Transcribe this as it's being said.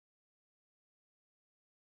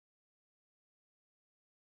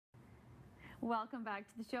Welcome back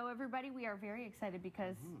to the show, everybody. We are very excited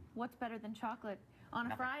because what's better than chocolate on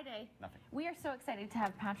a Friday? Nothing. We are so excited to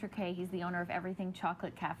have Patrick Kay. He's the owner of Everything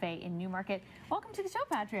Chocolate Cafe in Newmarket. Welcome to the show,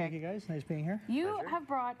 Patrick. Thank you, guys. Nice being here. You have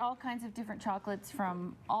brought all kinds of different chocolates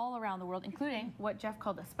from all around the world, including what Jeff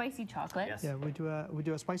called a spicy chocolate. Yes. Yeah, we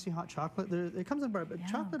do a spicy hot chocolate. It comes in bar, but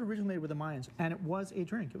chocolate originated with the Mayans, and it was a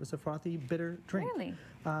drink. It was a frothy, bitter drink. Really?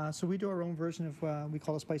 So we do our own version of we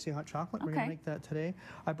call a spicy hot chocolate. We're going to make that today.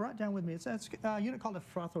 I brought down with me, it's a unit called a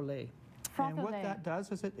frotho-lait. And what that does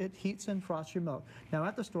is it heats and frosts your milk. Now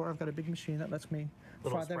at the store, I've got a big machine that lets me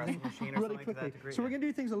froth that really quickly. So we're going to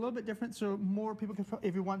do things a little bit different so more people can,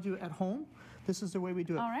 if you want to do it at home, this is the way we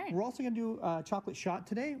do it. All right. We're also going to do a chocolate shot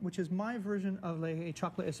today, which is my version of a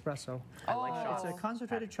chocolate espresso. I like shots. It's a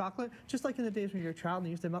concentrated chocolate, just like in the days when you were a child and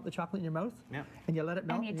you used to melt the chocolate in your mouth, and you let it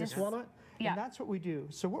melt and you swallow it. And that's what we do.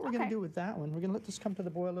 So what we're going to do with that one, we're going to let this come to the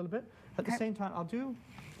boil a little bit. At the same time, I'll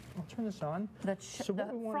turn this on. The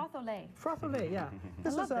frotho-lait. Frotho-lait, yeah.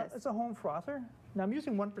 It's a home frother. Now I'm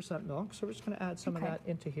using 1% milk, so we're just going to add some of that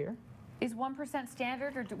into here. Is 1%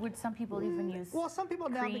 standard, or would some people even use well, some people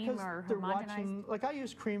now because they're watching, like I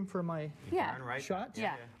use cream for my shots.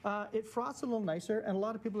 It froths a little nicer, and a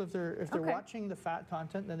lot of people, if they're watching the fat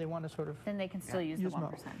content, then they want to sort of then they can still use the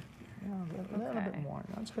 1%. Yeah, a little bit more.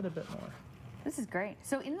 Let's get a bit more. This is great.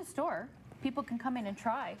 So in the store, people can come in and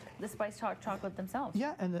try the spiced hot chocolate themselves.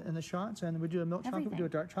 Yeah, and the shots, and we do a milk chocolate, we do a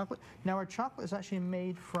dark chocolate. Now our chocolate is actually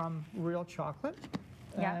made from real chocolate.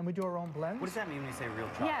 And we do our own blends. What does that mean when you say real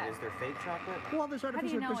chocolate? Is there fake chocolate? Well, there's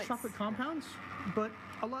artificial chocolate compounds, but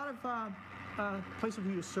a lot of places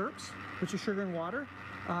use syrups, which is sugar and water.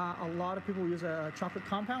 A lot of people use a chocolate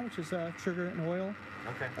compound, which is sugar and oil.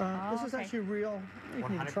 Okay. This is actually real. You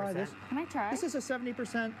can even try this. Can I try? This is a 70%.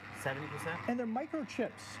 70%? And they're micro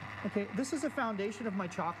chips. Okay, this is the foundation of my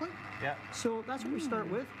chocolate. Yeah. So that's what we start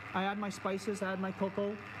with. I add my spices, I add my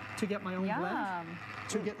cocoa to get my own blend,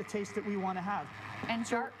 to get the taste that we want to have. And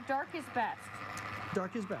dark is best.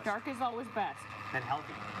 Dark is best. Dark is always best. And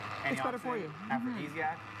healthy. It's better for you.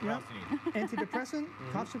 Aphrodisiac. What else do you need? Antidepressant,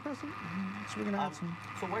 cough suppressant. So we're going to add some.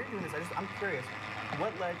 So while you're doing this, I'm curious.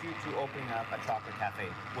 What led you to opening up a chocolate cafe?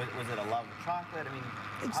 Was it a love of chocolate? I mean,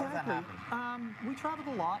 how does that happen? We traveled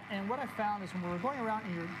a lot, and what I found is when we were going around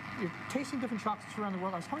and you're tasting different chocolates around the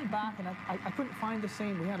world, I was coming back and I couldn't find the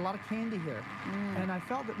same. We had a lot of candy here, and I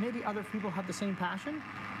felt that maybe other people had the same passion.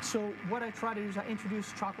 So what I try to do is I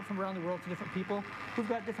introduce chocolate from around the world to different people. We've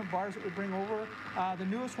got different bars that we bring over. The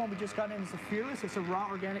newest one we just got in is the Fearless. It's a raw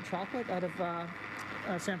organic chocolate out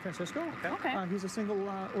of San Francisco. He's a single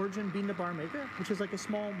origin bean-to-bar maker, which is like a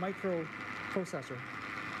small micro processor.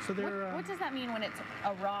 So they're, what does that mean when it's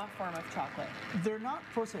a raw form of chocolate? They're not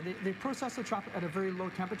processed. They process the chocolate at a very low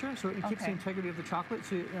temperature, so it keeps the integrity of the chocolate,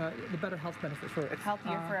 so the better health benefits for it. It's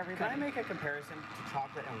healthier for everybody. Can I make a comparison to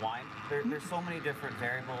chocolate and wine? There's so many different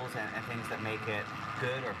variables and things that make it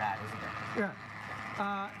good or bad, isn't there?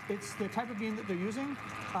 Yeah. It's the type of bean that they're using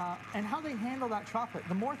and how they handle that chocolate.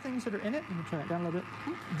 The more things that are in it, let me turn it down a little bit,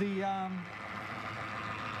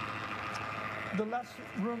 the less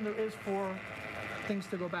room there is for things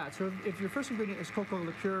to go bad. So if your first ingredient is cocoa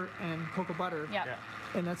liqueur and cocoa butter,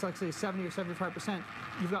 and that's like say 70 or 75%,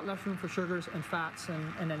 you've got less room for sugars and fats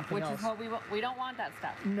and anything else. Which is what we don't want that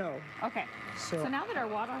stuff. No. Okay. So now that our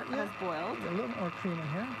water has boiled, a little more cream in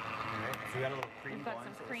here. All right. So we got a little cream. We've got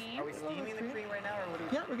some cream. Are we steaming the cream right now, or what are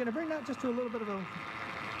we? Yeah, we're going to bring that just to a little bit of a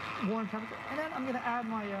warm temperature, and then I'm going to add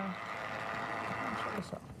my.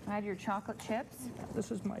 Add your chocolate chips.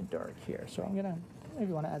 This is my dark here, so I'm going to. If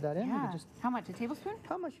you want to add that in, you can just. How much? A tablespoon?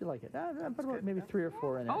 How much you like it? Put about maybe 3 or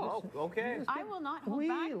 4 in it. Oh, okay. I will not hold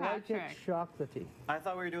back, We like it chocolatey. I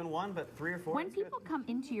thought we were doing 1, but 3 or 4. When people come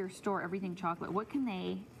into your store, Everything Chocolate, what can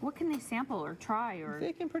they sample or try or?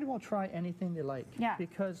 They can pretty well try anything they like. Yeah.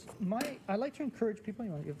 Because I like to encourage people.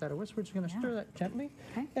 You want to give that a whisk? We're just going to stir that gently.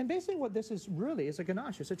 Okay. And basically, what this is really is a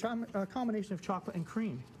ganache. It's a combination of chocolate and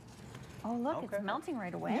cream. Oh, look, it's melting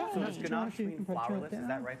right away. So does ganache mean flourless? Is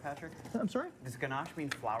that right, Patrick? I'm sorry? Does ganache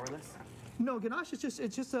mean flourless? No, ganache is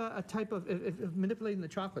just a type of manipulating the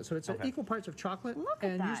chocolate. So it's equal parts of chocolate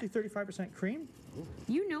and usually 35% cream.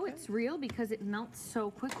 You know it's real because it melts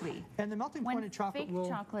so quickly. And the melting point of chocolate will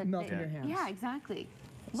melt in your hands. Yeah, exactly.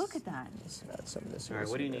 Look at that. Let's add some of this. All right,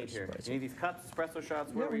 what do you need here? You need these cups, espresso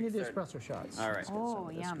shots? Yeah, we need the espresso shots. All right.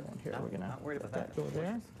 Oh, yum. Here, we're going to not worried about let that go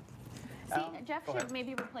there. Jeff Go should ahead.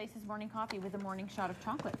 maybe replace his morning coffee with a morning shot of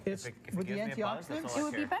chocolate. It's If it with the gives me a buzz, that's antioxidants. all It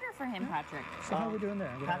would be better for him, Patrick. So how are we doing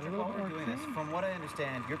there? We got a Patrick, little while bit we're more doing this, cream. from what I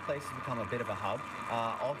understand, your place has become a bit of a hub.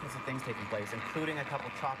 All kinds of things taking place, including a couple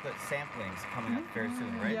chocolate samplings coming up very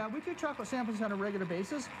soon, right? Yeah, we do chocolate samples on a regular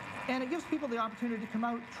basis, and it gives people the opportunity to come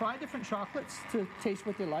out, try different chocolates, to taste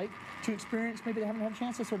what they like, to experience. Maybe they haven't had a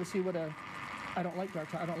chance to sort of see what I don't like dark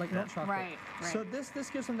chocolate, I don't like milk chocolate. Right. So this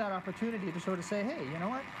gives them that opportunity to sort of say, hey, you know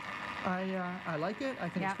what? I like it. I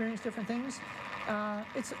can experience different things.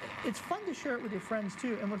 It's fun to share it with your friends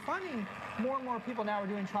too, and we're finding more and more people now are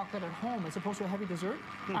doing chocolate at home as opposed to a heavy dessert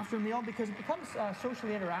after a meal, because it becomes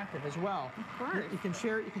socially interactive as well. Of course. You can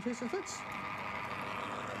share it. You can taste it. Let's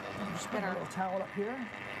just put a little towel up here.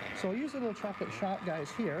 So I'll use a little chocolate shot, guys,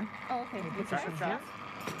 here. Oh, okay. Put this in here.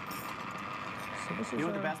 So this is You know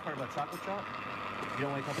what the best part about chocolate shot? You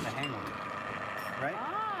don't wake up with a hangover, right?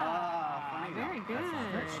 Funny very though. good.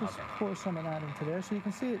 Let's just pour some of that into there, so you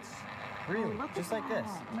can see it's Really? look Just at like this.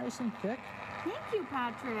 that. nice and thick. Thank you,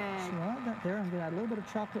 Patrick. So add that there. I'm going to add a little bit of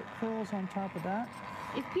chocolate pearls on top of that.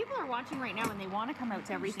 If people are watching right now and they want to come out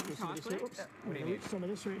to Everything Some of this here. Chocolate Oops. What do you need? Some of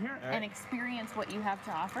this right here. and experience what you have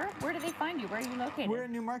to offer, where do they find you? Where are you located? We're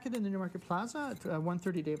in Newmarket, in the Newmarket Plaza at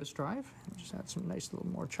 130 Davis Drive. Just add some nice little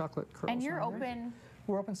more chocolate curls. And you're on there. open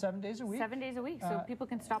We're open 7 days a week. 7 days a week, so people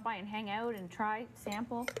can stop by and hang out and try,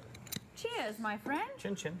 sample. Cheers, my friend.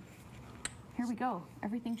 Chin chin. Here we go.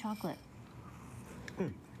 Everything chocolate.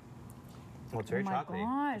 Well, it's very Oh my chocolatey.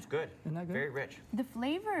 God. It's good. Isn't that good? Very rich. The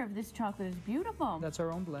flavor of this chocolate is beautiful. That's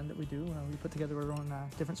our own blend that we do. We put together our own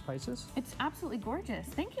different spices. It's absolutely gorgeous.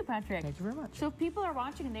 Thank you, Patrick. Thank you very much. So if people are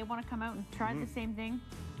watching and they want to come out and try the same thing,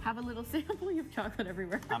 have a little sample. You have chocolate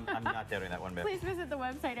everywhere. I'm not doubting that one bit. Please visit the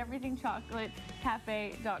website,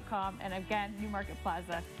 everythingchocolatecafe.com. And again, Newmarket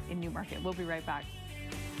Plaza in Newmarket. We'll be right back.